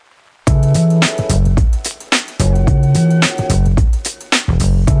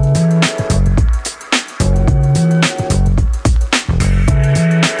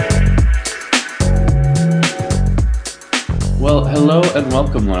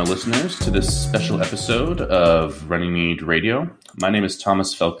listeners, to this special episode of Runnymede Radio. My name is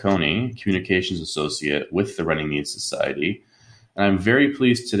Thomas Falcone, Communications Associate with the Runnymede Society, and I'm very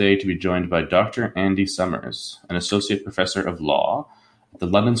pleased today to be joined by Dr. Andy Summers, an Associate Professor of Law at the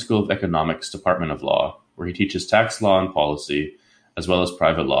London School of Economics Department of Law, where he teaches tax law and policy, as well as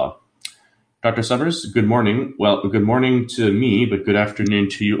private law. Dr. Summers, good morning. Well, good morning to me, but good afternoon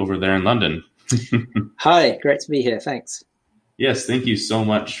to you over there in London. Hi, great to be here. Thanks. Yes, thank you so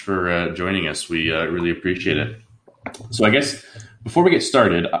much for joining us. We really appreciate it. So I guess before we get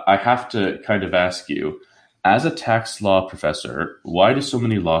started, I have to kind of ask you, as a tax law professor, why do so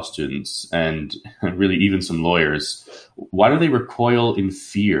many law students, and really even some lawyers, why do they recoil in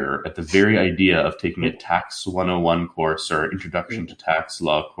fear at the very idea of taking a Tax 101 course or Introduction to Tax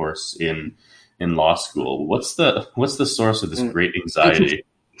Law course in law school? What's the source of this great anxiety?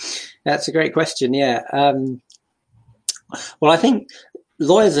 That's a great question, yeah. Well, I think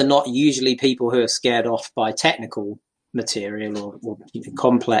lawyers are not usually people who are scared off by technical material or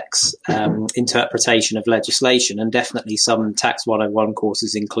complex interpretation of legislation, and definitely some Tax 101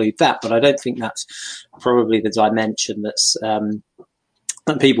 courses include that, but I don't think that's probably the dimension that's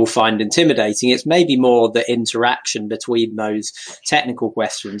that people find intimidating. It's maybe more the interaction between those technical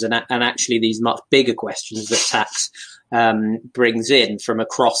questions and actually these much bigger questions that tax brings in from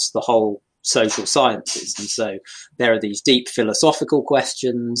across the whole social sciences. And so there are these deep philosophical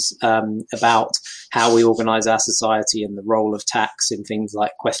questions about how we organize our society and the role of tax in things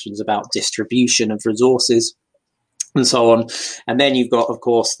like questions about distribution of resources and so on. And then you've got, of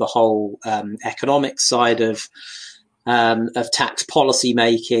course, the whole economic side of tax policy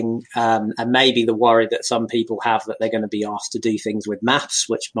making, and maybe the worry that some people have that they're going to be asked to do things with maths,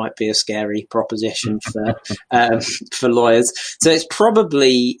 which might be a scary proposition for lawyers. So it's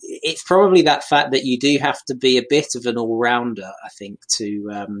probably that fact that you do have to be a bit of an all-rounder, I think,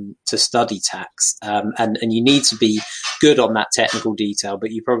 to study tax, and you need to be good on that technical detail, but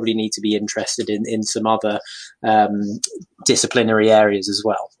you probably need to be interested in some other disciplinary areas as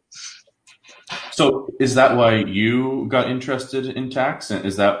well. So is that why you got interested in tax? And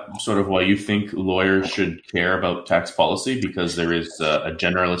is that sort of why you think lawyers should care about tax policy, because there is a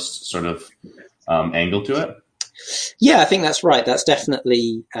generalist sort of angle to it? Yeah, I think that's right. That's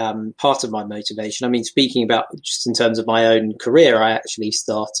definitely part of my motivation. I mean, speaking about just in terms of my own career, I actually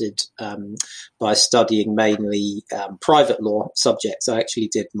started by studying mainly private law subjects. I actually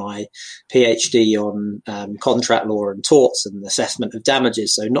did my PhD on contract law and torts and assessment of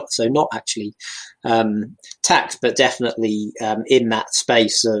damages. So not actually tax, but definitely in that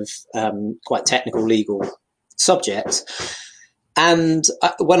space of quite technical legal subjects. And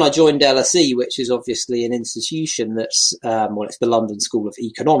when I joined LSE, which is obviously an institution that's, it's the London School of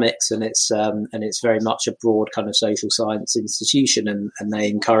Economics, and it's very much a broad kind of social science institution, and they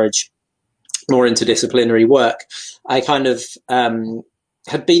encourage more interdisciplinary work. I kind of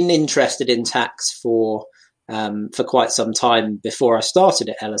had been interested in tax for quite some time before I started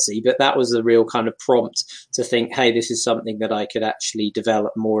at LSE, but that was the real kind of prompt to think, hey, this is something that I could actually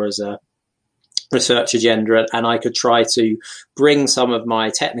develop more as a research agenda, and I could try to bring some of my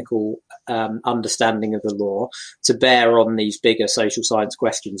technical understanding of the law to bear on these bigger social science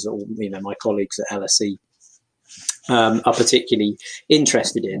questions that my colleagues at LSE are particularly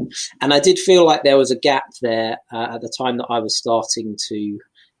interested in. And I did feel like there was a gap there at the time that I was starting to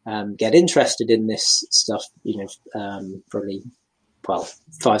get interested in this stuff, probably 5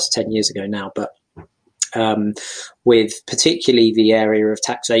 to 10 years ago now, but with particularly the area of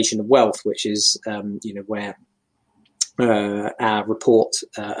taxation of wealth, which is where our report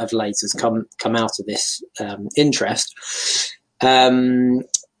of late has come out of this interest. I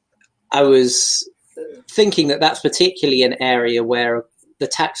was thinking that that's particularly an area where the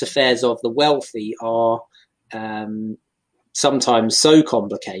tax affairs of the wealthy are sometimes so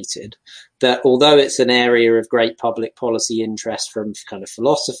complicated that although it's an area of great public policy interest from kind of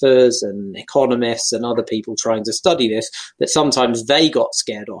philosophers and economists and other people trying to study this, that sometimes they got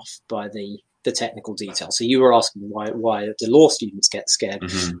scared off by the technical detail. So you were asking why do law students get scared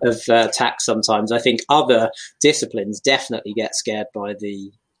of tax sometimes. I think other disciplines definitely get scared by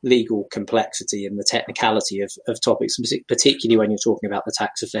the legal complexity and the technicality of topics, particularly when you're talking about the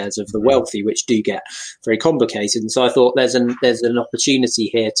tax affairs of the wealthy, which do get very complicated. And so I thought there's an opportunity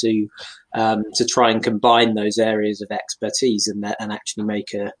here to try and combine those areas of expertise and actually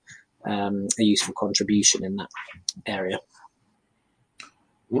make a useful contribution in that area.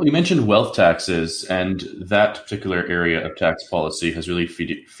 Well, you mentioned wealth taxes, and that particular area of tax policy has really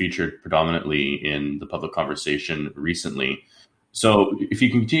featured predominantly in the public conversation recently. So if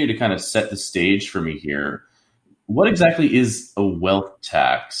you continue to kind of set the stage for me here, what exactly is a wealth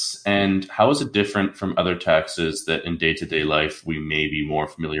tax, and how is it different from other taxes that in day-to-day life we may be more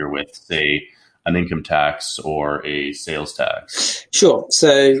familiar with, say an income tax or a sales tax? Sure.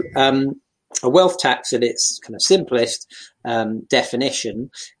 So a wealth tax, at its kind of simplest definition,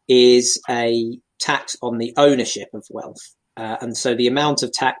 is a tax on the ownership of wealth. And so the amount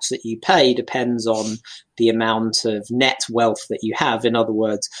of tax that you pay depends on the amount of net wealth that you have. In other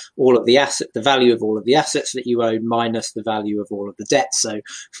words, the value of all of the assets that you own minus the value of all of the debts. So,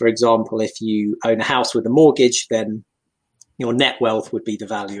 for example, if you own a house with a mortgage, then your net wealth would be the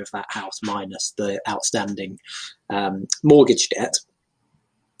value of that house minus the outstanding mortgage debt.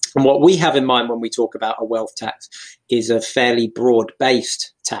 And what we have in mind when we talk about a wealth tax is a fairly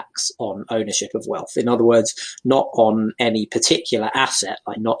broad-based tax on ownership of wealth. In other words, not on any particular asset,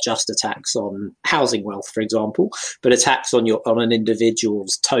 like not just a tax on housing wealth, for example, but a tax on an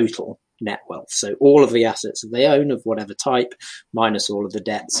individual's total net wealth. So all of the assets that they own of whatever type, minus all of the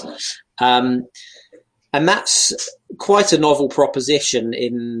debts. And that's quite a novel proposition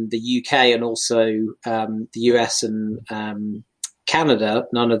in the UK and also the US and Canada.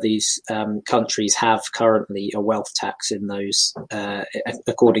 None of these countries have currently a wealth tax in those,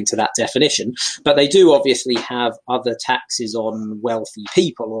 according to that definition. But they do obviously have other taxes on wealthy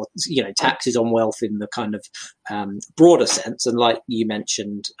people, or taxes on wealth in the kind of broader sense. And like you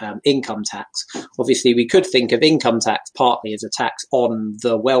mentioned, income tax. Obviously, we could think of income tax partly as a tax on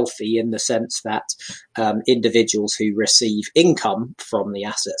the wealthy, in the sense that individuals who receive income from the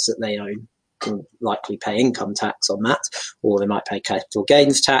assets that they own can likely pay income tax on that, or they might pay capital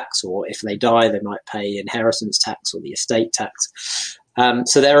gains tax, or if they die, they might pay inheritance tax or the estate tax.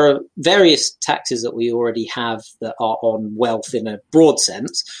 So there are various taxes that we already have that are on wealth in a broad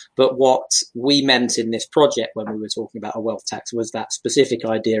sense, but what we meant in this project when we were talking about a wealth tax was that specific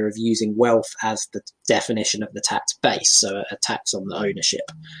idea of using wealth as the definition of the tax base, so a tax on the ownership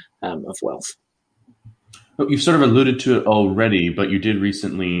of wealth. You've sort of alluded to it already, but you did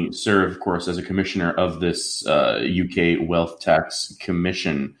recently serve, of course, as a commissioner of this UK Wealth Tax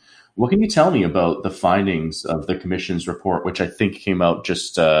Commission. What can you tell me about the findings of the Commission's report, which I think came out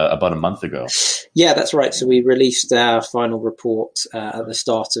just about a month ago? Yeah, that's right. So we released our final report at the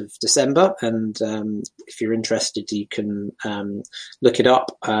start of December, and if you're interested, you can look it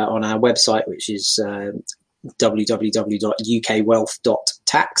up on our website, which is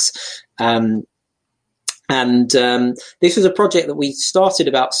www.ukwealth.tax. And this was a project that we started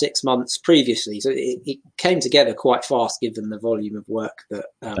about 6 months previously, so it came together quite fast given the volume of work that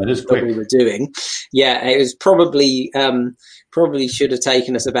we were doing. Yeah, it was probably should have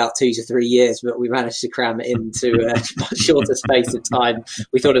taken us about 2 to 3 years, but we managed to cram it into a much shorter space of time.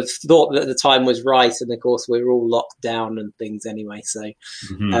 We thought that the time was right, and of course we were all locked down and things anyway. So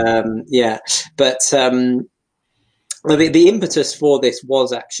yeah, but. The impetus for this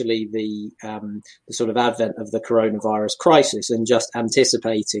was actually the sort of advent of the coronavirus crisis, and just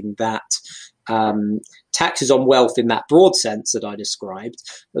anticipating that taxes on wealth in that broad sense that I described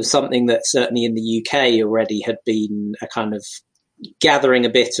was something that certainly in the UK already had been a kind of gathering a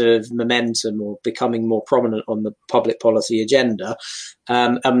bit of momentum or becoming more prominent on the public policy agenda.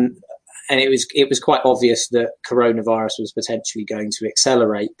 And it was quite obvious that coronavirus was potentially going to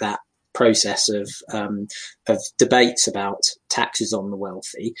accelerate that process of debates about taxes on the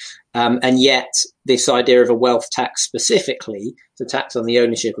wealthy, and yet this idea of a wealth tax specifically, the tax on the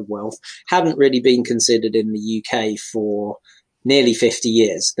ownership of wealth, hadn't really been considered in the UK for nearly 50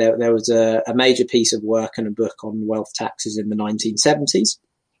 years. There was a major piece of work and a book on wealth taxes in the 1970s.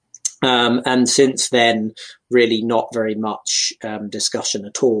 And since then, really not very much discussion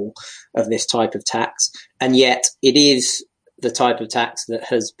at all of this type of tax. And yet it is the type of tax that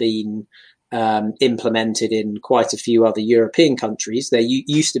has been implemented in quite a few other European countries. There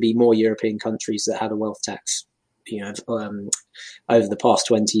used to be more European countries that had a wealth tax, over the past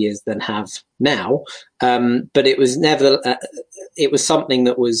 20 years than have now. But it was it was something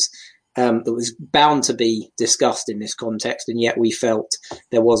that was bound to be discussed in this context, and yet we felt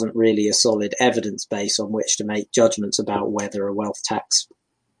there wasn't really a solid evidence base on which to make judgments about whether a wealth tax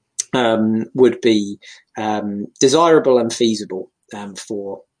would be desirable and feasible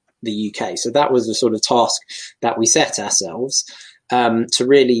for the UK. So that was the sort of task that we set ourselves, to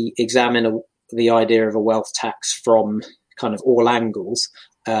really examine the idea of a wealth tax from kind of all angles,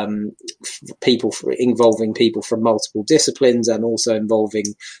 involving people from multiple disciplines, and also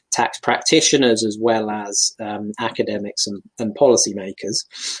involving tax practitioners as well as academics and policymakers.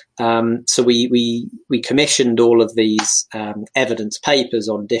 So we commissioned all of these evidence papers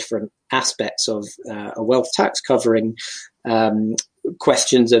on different aspects of a wealth tax, covering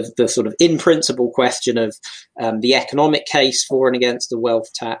questions of the sort of in principle question of the economic case for and against the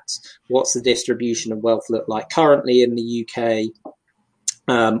wealth tax. What's the distribution of wealth look like currently in the UK?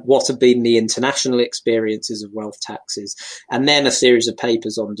 What have been the international experiences of wealth taxes, and then a series of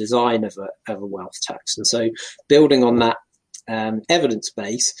papers on design of a wealth tax. And so, building on that evidence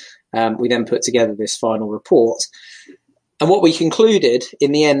base, we then put together this final report. And what we concluded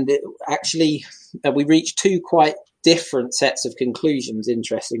in the end, actually, we reached two quite different sets of conclusions,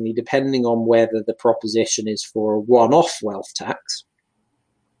 interestingly, depending on whether the proposition is for a one-off wealth tax,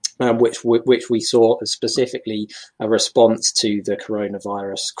 which we saw as specifically a response to the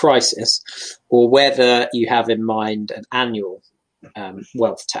coronavirus crisis, or whether you have in mind an annual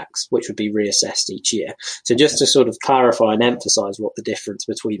wealth tax, which would be reassessed each year. So just to sort of clarify and emphasize what the difference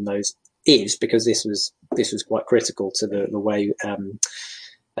between those is, because this was quite critical to the way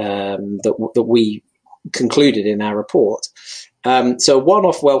that we concluded in our report. So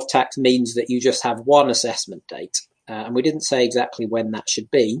one-off wealth tax means that you just have one assessment date. And we didn't say exactly when that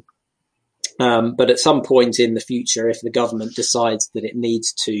should be. But at some point in the future, if the government decides that it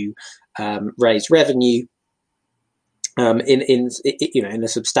needs to raise revenue in a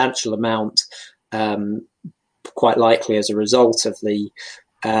substantial amount, quite likely as a result of the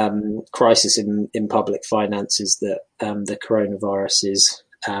crisis in public finances that the coronavirus is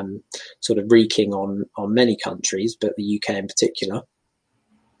sort of wreaking on many countries, but the UK in particular,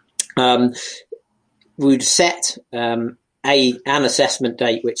 we'd set an assessment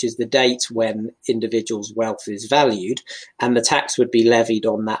date, which is the date when individuals' wealth is valued, and the tax would be levied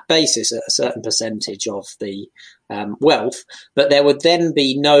on that basis at a certain percentage of the wealth. But there would then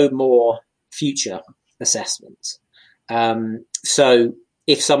be no more future assessments. So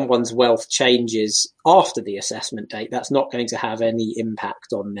if someone's wealth changes after the assessment date, that's not going to have any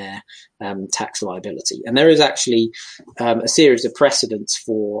impact on their tax liability. And there is actually a series of precedents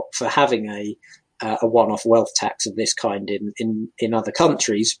for having a one-off wealth tax of this kind in other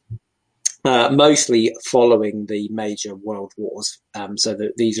countries, mostly following the major world wars. So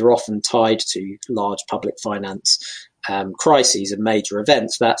that these are often tied to large public finance crises and major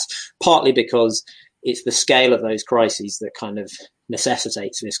events. That's partly because it's the scale of those crises that kind of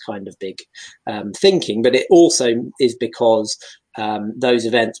necessitates this kind of big thinking, but it also is because those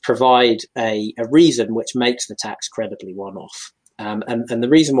events provide a reason which makes the tax credibly one-off. And the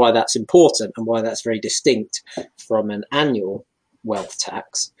reason why that's important and why that's very distinct from an annual wealth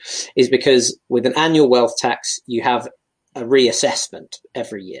tax is because with an annual wealth tax, you have a reassessment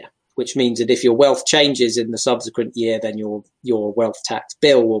every year, which means that if your wealth changes in the subsequent year, then your wealth tax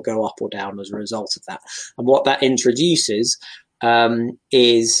bill will go up or down as a result of that. And what that introduces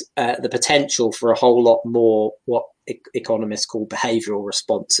is the potential for a whole lot more what economists call behavioral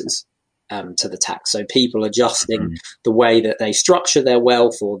responses to the tax. So people adjusting the way that they structure their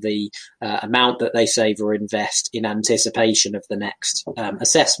wealth or the amount that they save or invest in anticipation of the next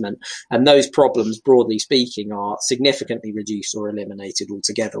assessment. And those problems, broadly speaking, are significantly reduced or eliminated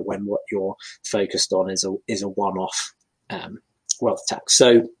altogether when what you're focused on is a one-off wealth tax.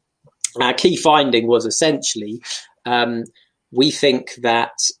 So our key finding was essentially we think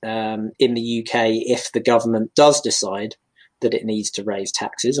that in the UK, if the government does decide that it needs to raise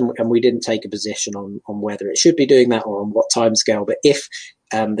taxes, and we didn't take a position on whether it should be doing that or on what timescale, but if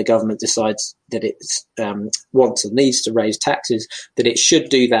the government decides that it wants or needs to raise taxes, that it should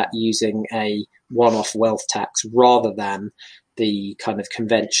do that using a one-off wealth tax rather than the kind of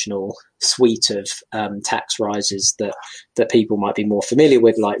conventional suite of tax rises that people might be more familiar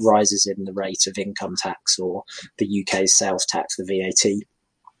with, like rises in the rate of income tax or the UK's sales tax, the VAT.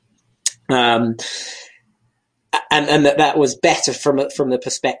 And that was better from the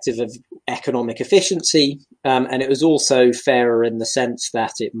perspective of economic efficiency, and it was also fairer in the sense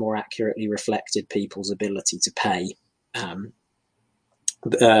that it more accurately reflected people's ability to pay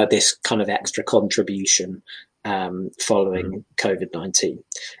this kind of extra contribution following COVID-19.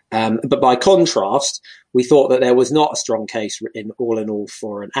 But by contrast, we thought that there was not a strong case in all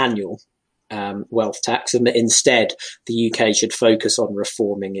for an annual wealth tax, and that instead the UK should focus on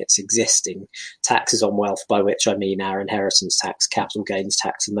reforming its existing taxes on wealth, by which I mean our inheritance tax, capital gains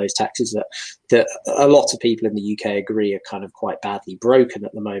tax, and those taxes that a lot of people in the UK agree are kind of quite badly broken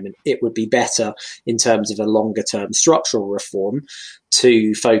at the moment. It would be better in terms of a longer term structural reform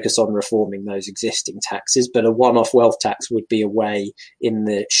to focus on reforming those existing taxes, but a one-off wealth tax would be a way in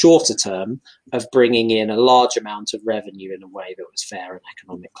the shorter term of bringing in a large amount of revenue in a way that was fair and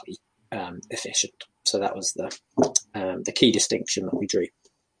economically efficient. So that was the key distinction that we drew.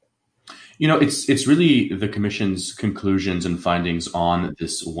 You know, it's really the Commission's conclusions and findings on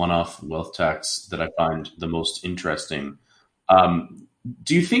this one-off wealth tax that I find the most interesting.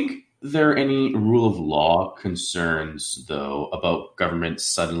 Do you think there are any rule of law concerns, though, about governments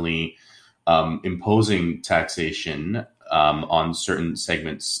suddenly imposing taxation on certain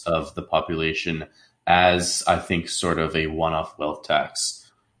segments of the population as, I think, sort of a one-off wealth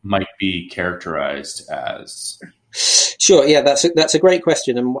tax might be characterized as? Sure. Yeah, that's a great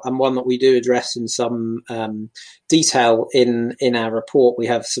question, and one that we do address in some detail in our report. We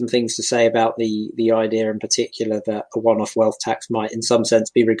have some things to say about the idea in particular that a one-off wealth tax might, in some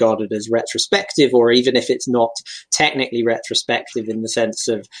sense, be regarded as retrospective, or even if it's not technically retrospective in the sense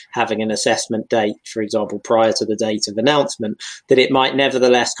of having an assessment date, for example, prior to the date of announcement, that it might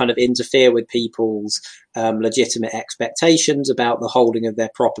nevertheless kind of interfere with people's legitimate expectations about the holding of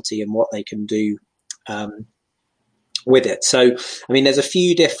their property and what they can do with it. So, I mean, there's a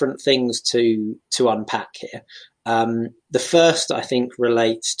few different things to unpack here. The first, I think,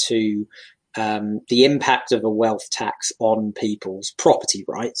 relates to the impact of a wealth tax on people's property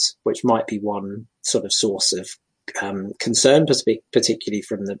rights, which might be one sort of source of concern, particularly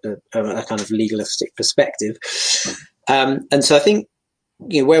from a kind of legalistic perspective. And so I think,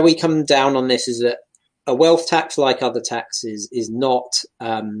 where we come down on this is that a wealth tax, like other taxes, is not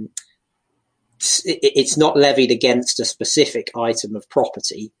it's not levied against a specific item of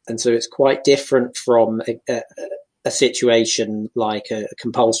property. And so it's quite different from a situation like a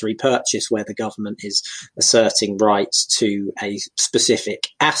compulsory purchase where the government is asserting rights to a specific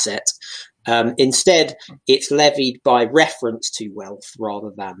asset. Instead, it's levied by reference to wealth rather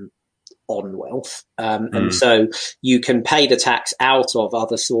than on wealth. And so you can pay the tax out of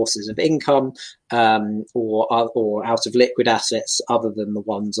other sources of income or out of liquid assets other than the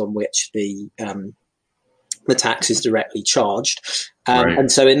ones on which the tax is directly charged. Right.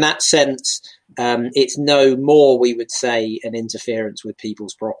 And so in that sense, it's no more, we would say, an interference with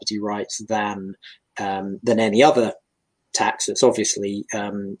people's property rights than any other tax that's obviously,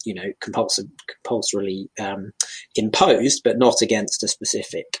 compulsorily imposed, but not against a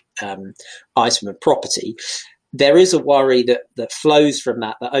specific item of property. There is a worry that flows from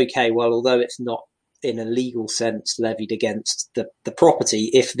that, okay, well, although it's not in a legal sense levied against the property,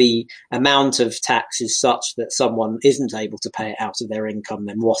 if the amount of tax is such that someone isn't able to pay it out of their income,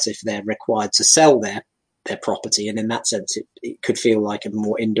 then what if they're required to sell their property? And in that sense, it could feel like a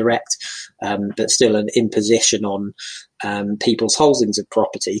more indirect, but still an imposition on people's holdings of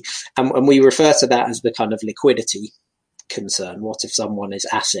property. And we refer to that as the kind of liquidity concern. What if someone is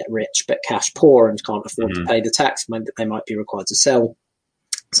asset rich but cash poor and can't afford to pay the tax? They might be required to sell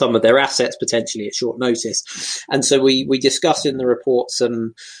some of their assets potentially at short notice. And so we discuss in the report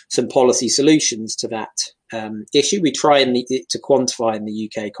some policy solutions to that issue. We try to quantify in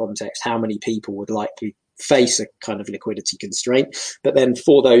the UK context how many people would likely face a kind of liquidity constraint. But then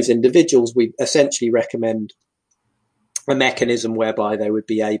for those individuals, we essentially recommend a mechanism whereby they would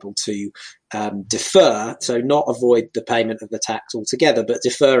be able to defer, so not avoid the payment of the tax altogether, but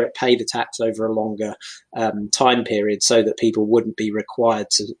defer it, pay the tax over a longer time period so that people wouldn't be required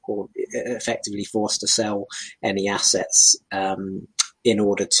to, or effectively forced to sell any assets in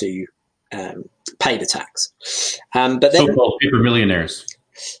order to pay the tax. But then, so-called paper millionaires.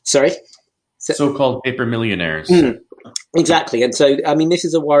 Sorry? So-called paper millionaires. Exactly. And so, I mean, this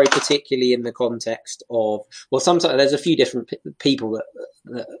is a worry, particularly in the context of, well, sometimes there's a few different people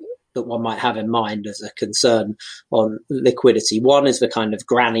that one might have in mind as a concern on liquidity. One is the kind of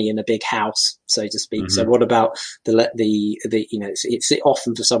granny in a big house, so to speak. So what about it's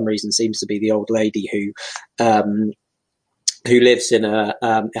often for some reason seems to be the old lady who lives in a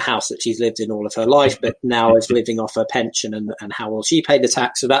house that she's lived in all of her life, but now is living off her pension, and how will she pay the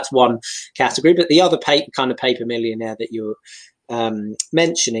tax? So that's one category. But the other kind of paper millionaire that you're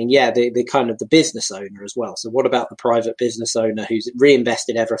mentioning, the kind of the business owner as well. So what about the private business owner who's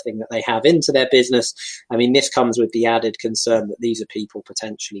reinvested everything that they have into their business? I mean, this comes with the added concern that these are people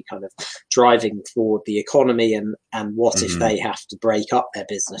potentially kind of driving forward the economy, and what if they have to break up their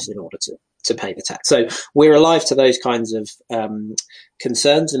business in order to pay the tax? So we're alive to those kinds of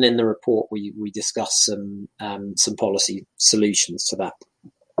concerns, and in the report we discuss some policy solutions to that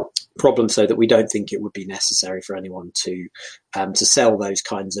problem, so that we don't think it would be necessary for anyone to sell those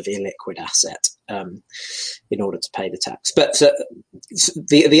kinds of illiquid asset in order to pay the tax. But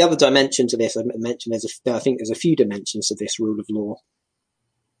the other dimension to this, I mentioned, I think there's a few dimensions to this rule of law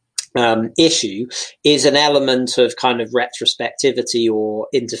issue, is an element of kind of retrospectivity or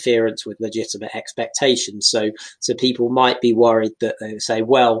interference with legitimate expectations. So people might be worried that they say,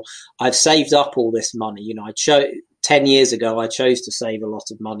 well, I've saved up all this money. 10 years ago, I chose to save a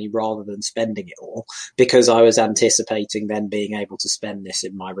lot of money rather than spending it all because I was anticipating then being able to spend this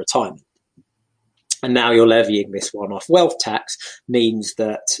in my retirement. and now you're levying this one-off wealth tax, means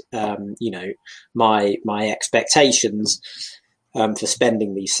that my expectations for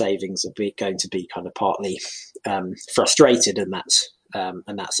spending these savings are going to be kind of partly frustrated, and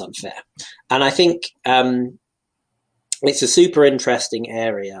that's unfair. And I think it's a super interesting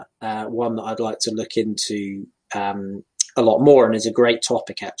area, one that I'd like to look into a lot more, and is a great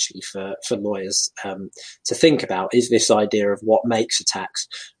topic actually for lawyers to think about, is this idea of what makes a tax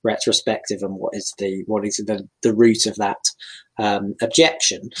retrospective and what is the root of that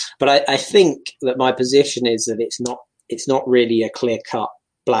objection. But I think that my position is that it's not really a clear-cut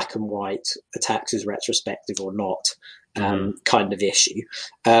black and white, a tax is retrospective or not kind of issue.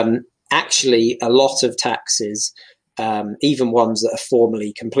 Actually, a lot of taxes, even ones that are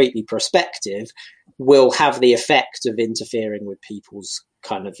formally completely prospective, will have the effect of interfering with people's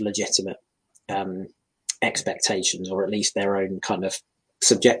kind of legitimate expectations, or at least their own kind of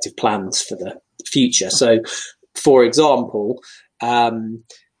subjective plans for the future. So, for example,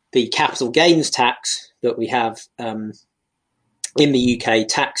 the capital gains tax that we have in the UK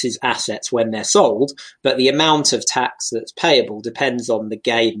taxes assets when they're sold, but the amount of tax that's payable depends on the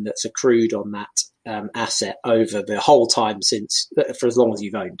gain that's accrued on that asset over the whole time for as long as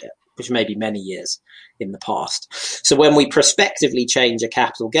you've owned it, which may be many years in the past. So when we prospectively change a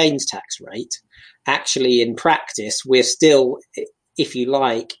capital gains tax rate, actually in practice, we're still, if you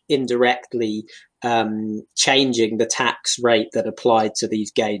like, indirectly changing the tax rate that applied to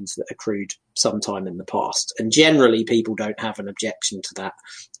these gains that accrued sometime in the past. And generally, people don't have an objection to that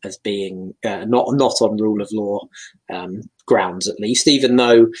as being not on rule of law grounds, at least, even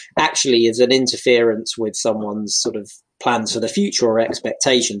though actually as an interference with someone's sort of plans for the future or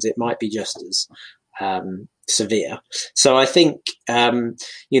expectations, it might be just as severe. So I think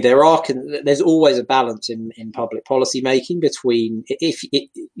there's always a balance in public policy making between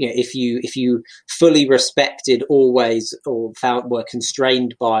if you fully respected always or were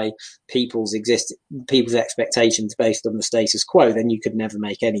constrained by people's expectations based on the status quo, then you could never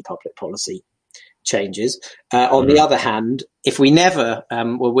make any public policy changes. On the other hand, if we never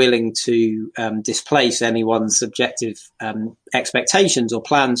were willing to displace anyone's subjective expectations or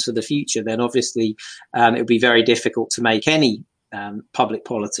plans for the future, then obviously it would be very difficult to make any public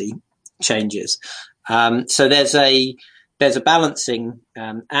policy changes. So there's a balancing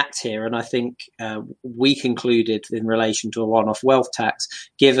act here, and I think we concluded in relation to a one-off wealth tax,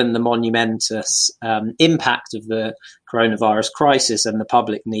 given the monumentous impact of the coronavirus crisis and the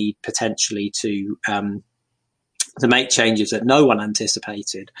public need potentially to make changes that no one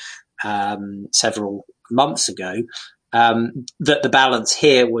anticipated several months ago, that the balance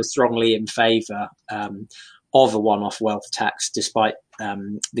here was strongly in favour of a one-off wealth tax, despite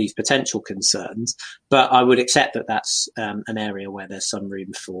these potential concerns. But I would accept that that's an area where there's some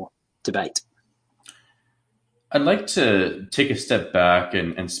room for debate. I'd like to take a step back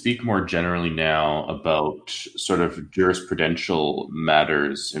and speak more generally now about sort of jurisprudential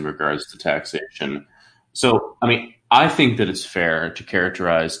matters in regards to taxation. So, I think that it's fair to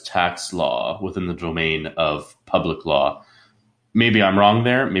characterize tax law within the domain of public law. Maybe I'm wrong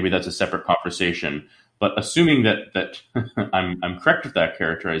there. Maybe that's a separate conversation. But assuming that I'm correct with that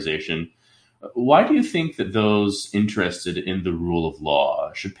characterization, why do you think that those interested in the rule of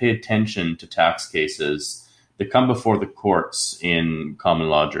law should pay attention to tax cases that come before the courts in common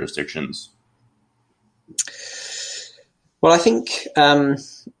law jurisdictions? Well, I think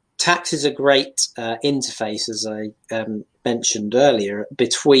tax is a great interface, as I mentioned earlier,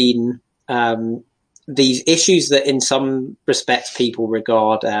 between these issues that in some respects people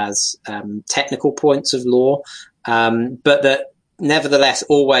regard as technical points of law, but that nevertheless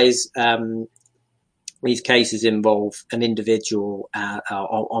always these cases involve an individual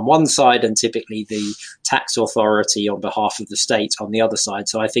on one side and typically the tax authority on behalf of the state on the other side.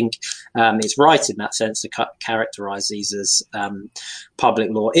 So I think it's right in that sense to characterize these as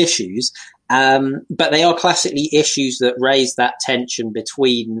public law issues. But they are classically issues that raise that tension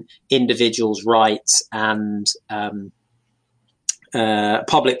between individuals' rights and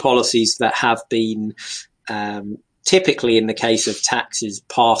public policies that have been typically, in the case of taxes,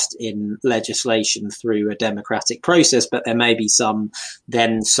 passed in legislation through a democratic process, but there may be some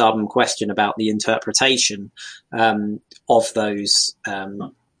question about the interpretation of those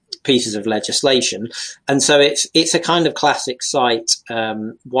pieces of legislation. And so it's a kind of classic site,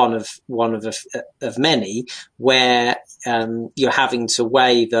 one of many, where you're having to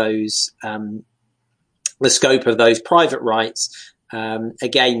weigh those the scope of those private rights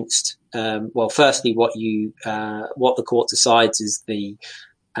against firstly what the court decides is the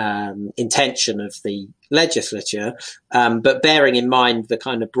intention of the legislature, but bearing in mind the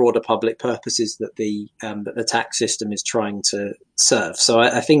kind of broader public purposes that the tax system is trying to serve. So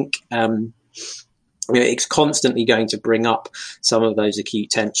I think it's constantly going to bring up some of those acute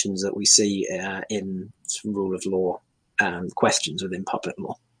tensions that we see in rule of law questions within public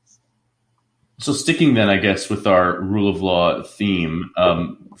law. So sticking then, I guess, with our rule of law theme,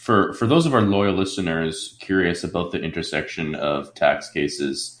 for those of our loyal listeners curious about the intersection of tax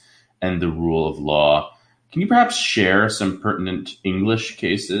cases and the rule of law, can you perhaps share some pertinent English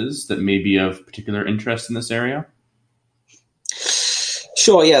cases that may be of particular interest in this area?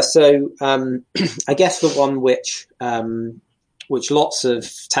 Sure, yeah. So I guess the one which lots of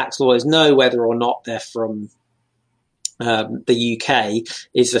tax lawyers know, whether or not they're from the UK,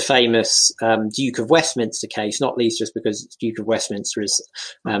 is the famous Duke of Westminster case, not least just because Duke of Westminster is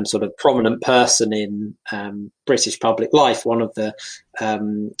sort of prominent person in British public life, one of the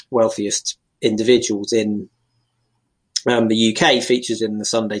wealthiest individuals in the UK, features in the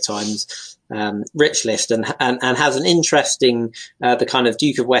Sunday Times rich list, and has an interesting, the kind of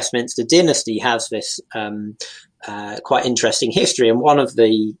Duke of Westminster dynasty has this quite interesting history. And one of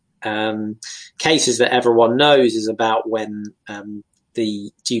the cases that everyone knows is about when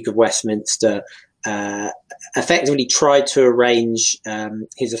the Duke of Westminster effectively tried to arrange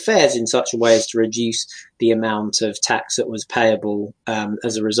his affairs in such a way as to reduce the amount of tax that was payable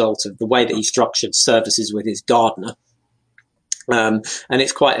as a result of the way that he structured services with his gardener. And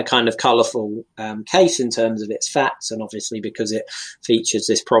it's quite a kind of colourful case in terms of its facts, and obviously because it features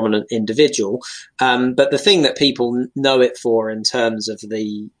this prominent individual. But the thing that people know it for in terms of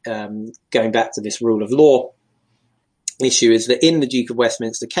the going back to this rule of law issue is that in the Duke of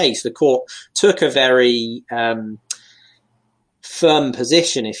Westminster case, the court took a very firm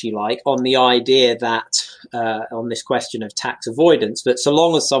position, if you like, on the idea that on this question of tax avoidance, that so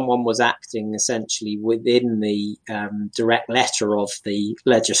long as someone was acting essentially within the direct letter of the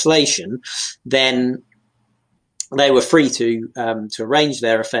legislation, then they were free to arrange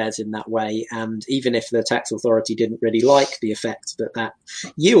their affairs in that way. And even if the tax authority didn't really like the effect that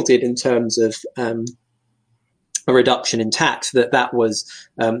yielded in terms of a reduction in tax, that was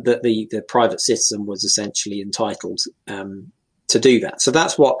that the private citizen was essentially entitled to do that. So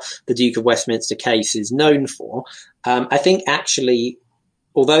that's what the Duke of Westminster case is known for. I think actually,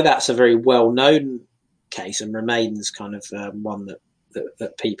 although that's a very well-known case and remains kind of one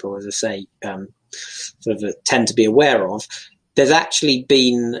that people, as I say, sort of tend to be aware of, there's actually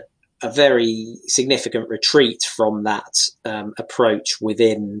been a very significant retreat from that approach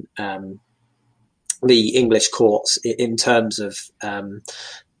within the English courts in terms of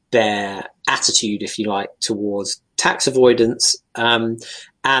their attitude, if you like, towards tax avoidance. And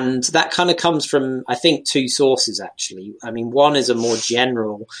that kind of comes from, I think, two sources, actually. I mean, one is a more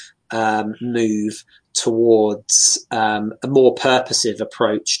general move towards a more purposive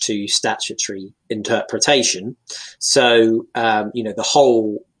approach to statutory interpretation. So, the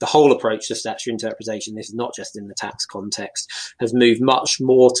whole approach to statutory interpretation, this is not just in the tax context, has moved much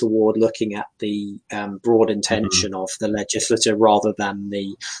more toward looking at the broad intention of the legislature rather than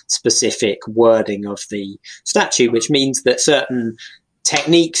the specific wording of the statute, which means that certain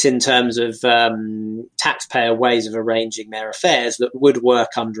techniques in terms of taxpayer ways of arranging their affairs that would work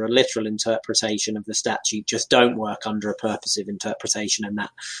under a literal interpretation of the statute just don't work under a purposive interpretation, and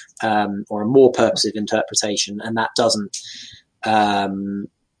that or a more purposive interpretation, and that doesn't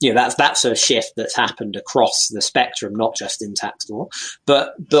that's a shift that's happened across the spectrum, not just in tax law,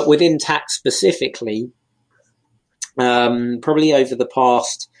 but within tax specifically, probably over the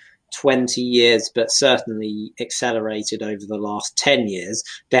past 20 years, but certainly accelerated over the last 10 years,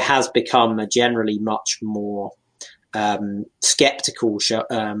 there has become a generally much more skeptical,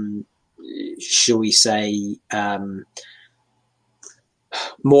 shall we say,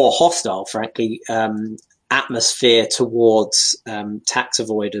 more hostile, frankly, atmosphere towards tax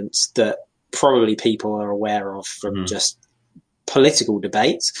avoidance that probably people are aware of from just political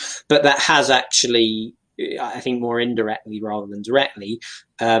debates, but that has actually, I think, more indirectly rather than directly,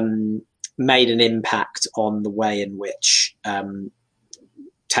 made an impact on the way in which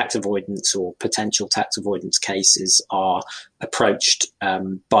tax avoidance or potential tax avoidance cases are approached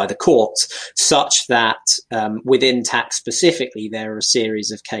by the courts, such that within tax specifically, there are a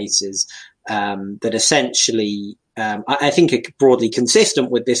series of cases that essentially, I think, are broadly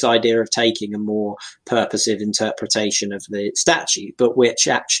consistent with this idea of taking a more purposive interpretation of the statute, but which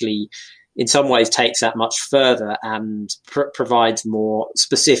actually in some ways takes that much further and provides more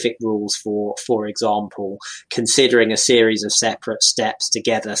specific rules for example, considering a series of separate steps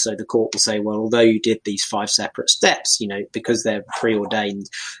together. So the court will say, well, although you did these 5 separate steps, because they're preordained,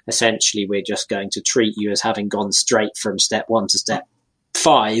 essentially we're just going to treat you as having gone straight from step 1 to step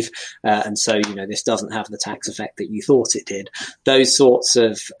 5, and so this doesn't have the tax effect that you thought it did. Those sorts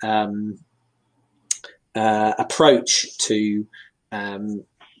of approach to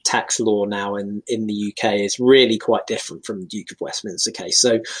tax law now in the UK is really quite different from the Duke of Westminster case.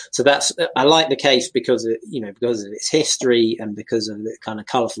 So that's, I like the case because of its history and because of the kind of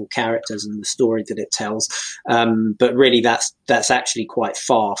colourful characters and the story that it tells. But really, that's actually quite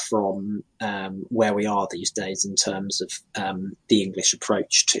far from where we are these days in terms of the English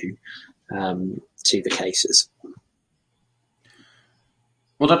approach to the cases.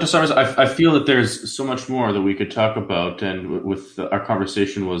 Well, Dr. Summers, I feel that there's so much more that we could talk about, and with our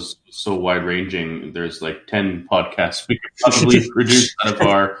conversation was so wide-ranging. There's like 10 podcasts we could probably produce out of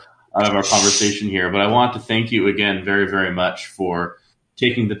our conversation here. But I want to thank you again very, very much for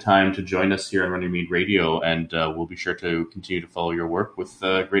taking the time to join us here on Runnymede Radio, and we'll be sure to continue to follow your work with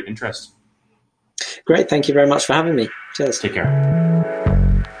great interest. Great, thank you very much for having me. Cheers. Take care.